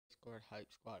Discord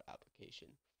HypeSquad application.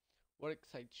 What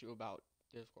excites you about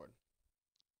Discord?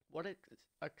 What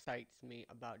excites me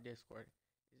about Discord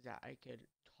is that I could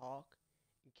talk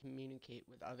and communicate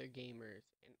with other gamers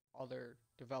and other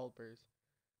developers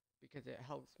because it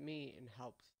helps me and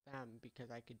helps them because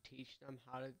I could teach them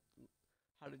how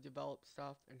to develop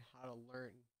stuff and how to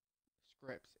learn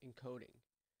scripts and coding.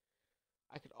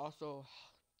 I could also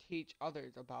teach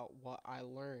others about what I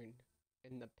learned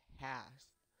in the past,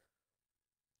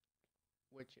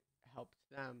 which helps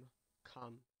them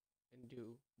come and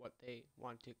do what they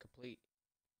want to complete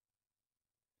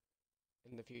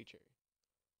in the future.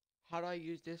 How do I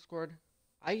use Discord?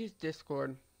 I use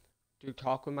Discord to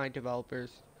talk with my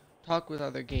developers, talk with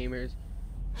other gamers,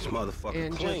 This motherfucker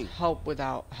and just clean.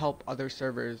 help other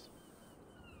servers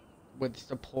with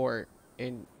support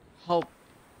and help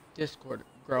Discord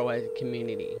grow as a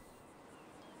community.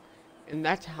 And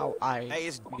that's how I Hey,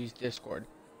 it's use Discord.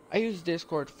 I use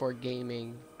Discord for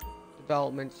gaming,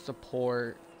 development,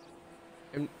 support,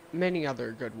 and many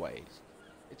other good ways.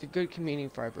 It's a good community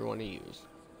for everyone to use.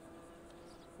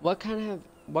 What kind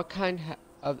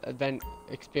of event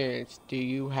experience do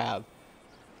you have?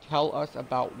 Tell us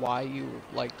about why you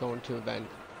like going to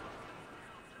events.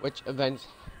 Which events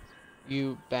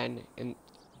you been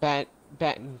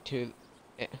to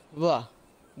eh, blah.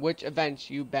 Which events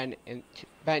you been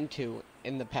to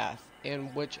in the past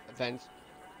and which events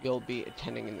you'll be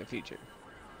attending in the future.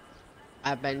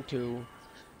 I've been to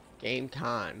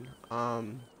GameCon,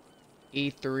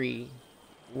 E3,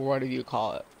 what do you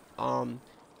call it?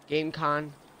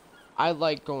 GameCon. I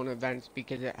like going to events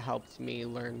because it helps me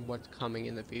learn what's coming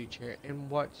in the future and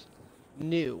what's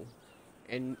new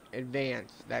and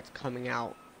advanced that's coming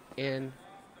out, and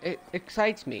it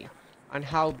excites me on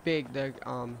how big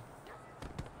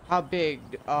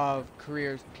of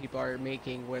careers people are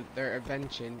making with their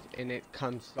inventions, and it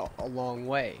comes a long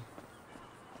way,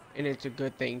 and it's a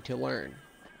good thing to learn.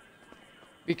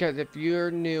 Because if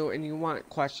you're new and you want a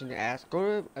question to ask,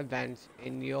 go to events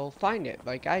and you'll find it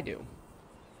like I do.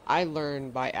 I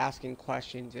learn by asking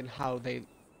questions and how they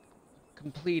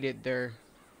completed their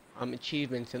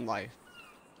achievements in life.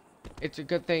 It's a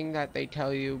good thing that they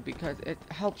tell you because it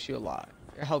helps you a lot.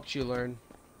 It helps you learn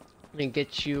and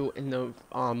gets you in the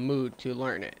mood to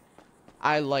learn it.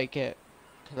 I like it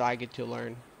because I get to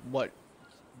learn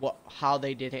how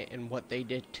they did it and what they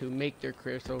did to make their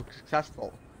career so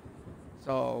successful.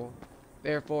 So,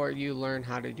 therefore, you learn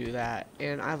how to do that.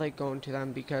 And I like going to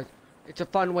them because it's a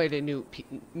fun way to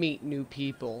meet new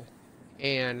people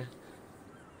and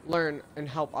learn and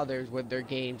help others with their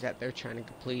games that they're trying to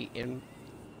complete and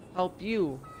help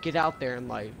you get out there in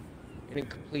life and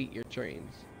complete your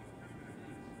dreams.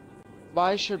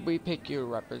 Why should we pick you to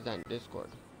represent Discord?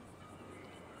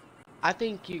 I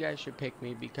think you guys should pick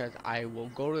me because I will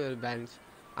go to the events.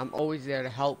 I'm always there to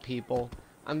help people.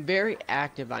 I'm very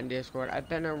active on Discord. I've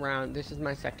been around. This is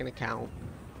my second account.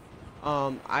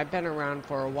 I've been around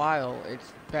for a while.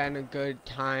 It's been a good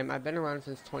time. I've been around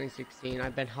since 2016.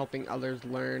 I've been helping others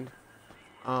learn.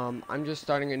 I'm just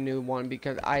starting a new one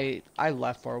because I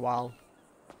left for a while.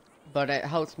 But it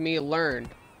helps me learn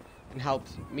and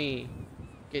helps me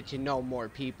get to know more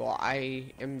people.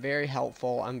 I am very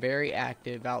helpful. I'm very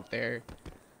active out there.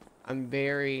 I'm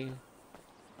very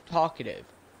talkative.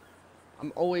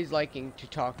 I'm always liking to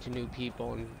talk to new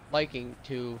people and liking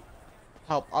to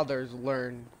help others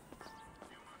learn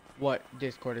what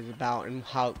Discord is about and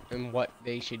how and what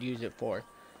they should use it for.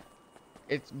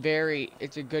 It's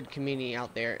a good community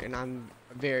out there, and I'm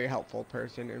a very helpful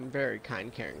person and very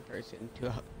kind, caring person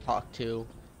to talk to,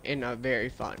 and a very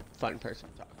fun person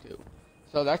to talk to.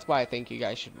 So that's why I think you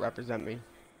guys should represent me.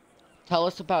 Tell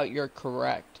us about your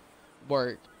correct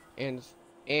work and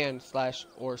slash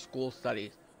or school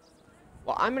studies.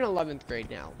 Well, I'm in 11th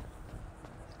grade now.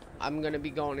 I'm gonna be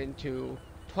going into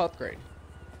 12th grade.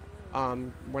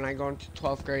 When I go into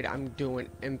 12th grade, I'm doing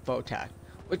infotech,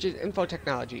 which is info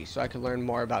technology, so I can learn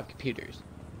more about computers.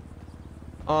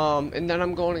 And then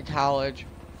I'm going to college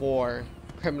for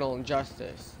criminal and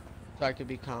justice, so I could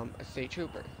become a state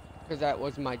trooper, because that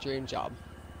was my dream job.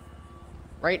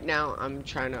 Right now, I'm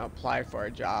trying to apply for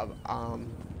a job,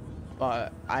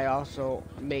 but I also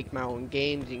make my own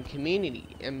games and community,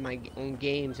 and my own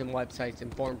games and websites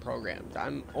and forum programs.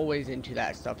 I'm always into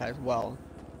that stuff as well,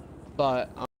 but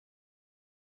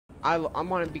I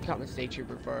want to become a state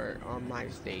trooper for my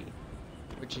state,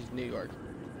 which is New York.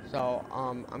 So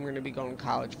I'm gonna be going to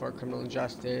college for criminal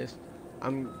justice.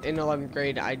 I'm in 11th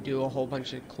grade. I do a whole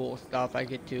bunch of cool stuff. I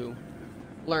get to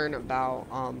learn about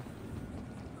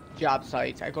job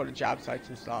sites. I go to job sites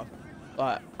and stuff.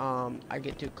 But I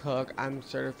get to cook. I'm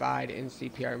certified in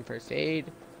CPR and first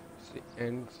aid.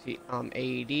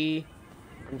 AED.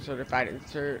 I'm certified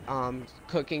in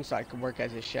cooking, so I can work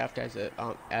as a chef at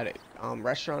a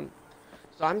restaurant.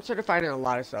 So I'm certified in a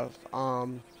lot of stuff.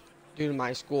 Due to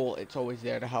my school, it's always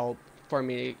there to help for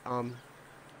me to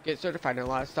get certified in a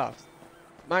lot of stuff.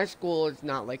 My school is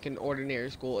not like an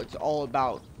ordinary school. It's all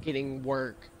about getting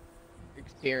work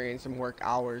experience and work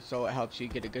hours, so it helps you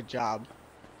get a good job.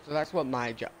 So that's what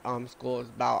my school is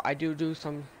about. I do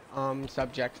some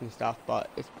subjects and stuff, but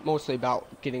it's mostly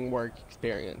about getting work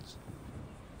experience.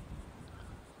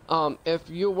 If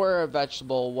you were a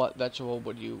vegetable, what vegetable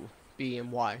would you be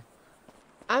and why?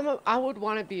 I would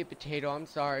want to be a potato. I'm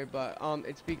sorry, but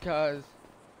it's because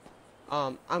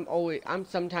I'm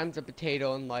sometimes a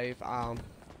potato in life.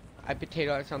 I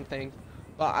potato at some things,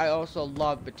 but I also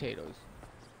love potatoes.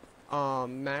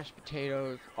 Mashed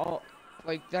potatoes, all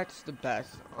like that's the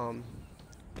best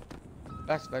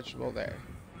vegetable there.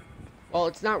 Well,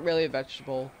 it's not really a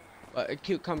vegetable, but a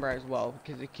cucumber as well,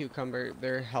 because a cucumber,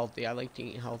 they're healthy. I like to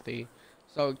eat healthy.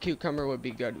 So a cucumber would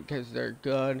be good because they're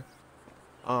good.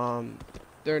 Um,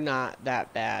 they're not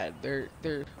that bad.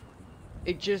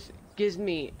 It just gives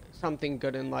me something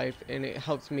good in life, and it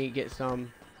helps me get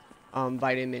some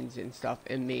vitamins and stuff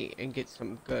in me and get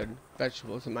some good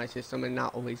vegetables in my system and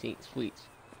not always eat sweets.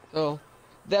 So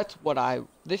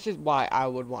this is why I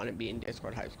would want to be in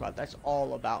Discord Hype Squad. That's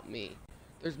all about me.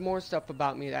 There's more stuff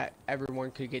about me that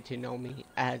everyone could get to know me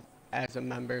as a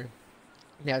member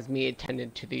and as me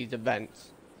attended to these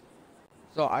events.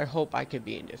 So I hope I could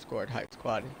be in Discord Hype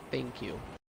Squad. Thank you.